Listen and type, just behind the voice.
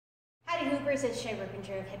Hoopers, it's Shay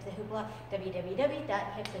Rippinger of Hip the Hoopla,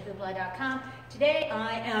 www.hipthehoopla.com. Today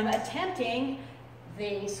I am attempting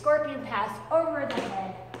the scorpion pass over the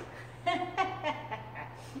head.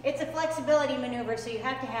 It's a flexibility maneuver, so you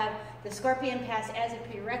have to have the scorpion pass as a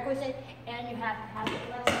prerequisite, and you have to have the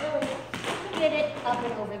flexibility to get it up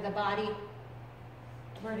and over the body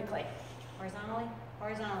vertically. Horizontally?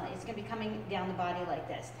 Horizontally. It's going to be coming down the body like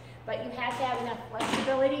this. But you have to have enough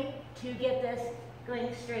flexibility to get this going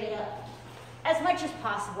straight up. As much as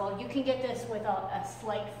possible. You can get this with a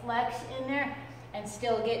slight flex in there and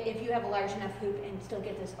still get, if you have a large enough hoop, and still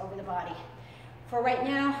get this over the body. For right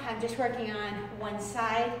now, I'm just working on one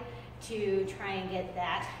side to try and get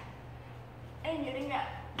that. And getting that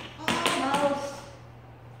almost.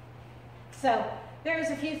 So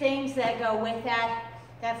there's a few things that go with that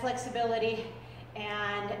flexibility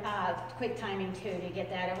and quick timing too, to get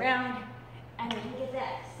that around and then get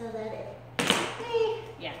that so that it,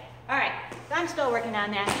 yeah. All right, so I'm still working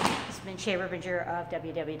on that. This has been Shay Rippinger of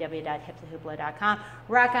www.hipthehoopla.com.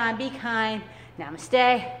 Rock on, be kind,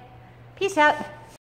 namaste, peace out.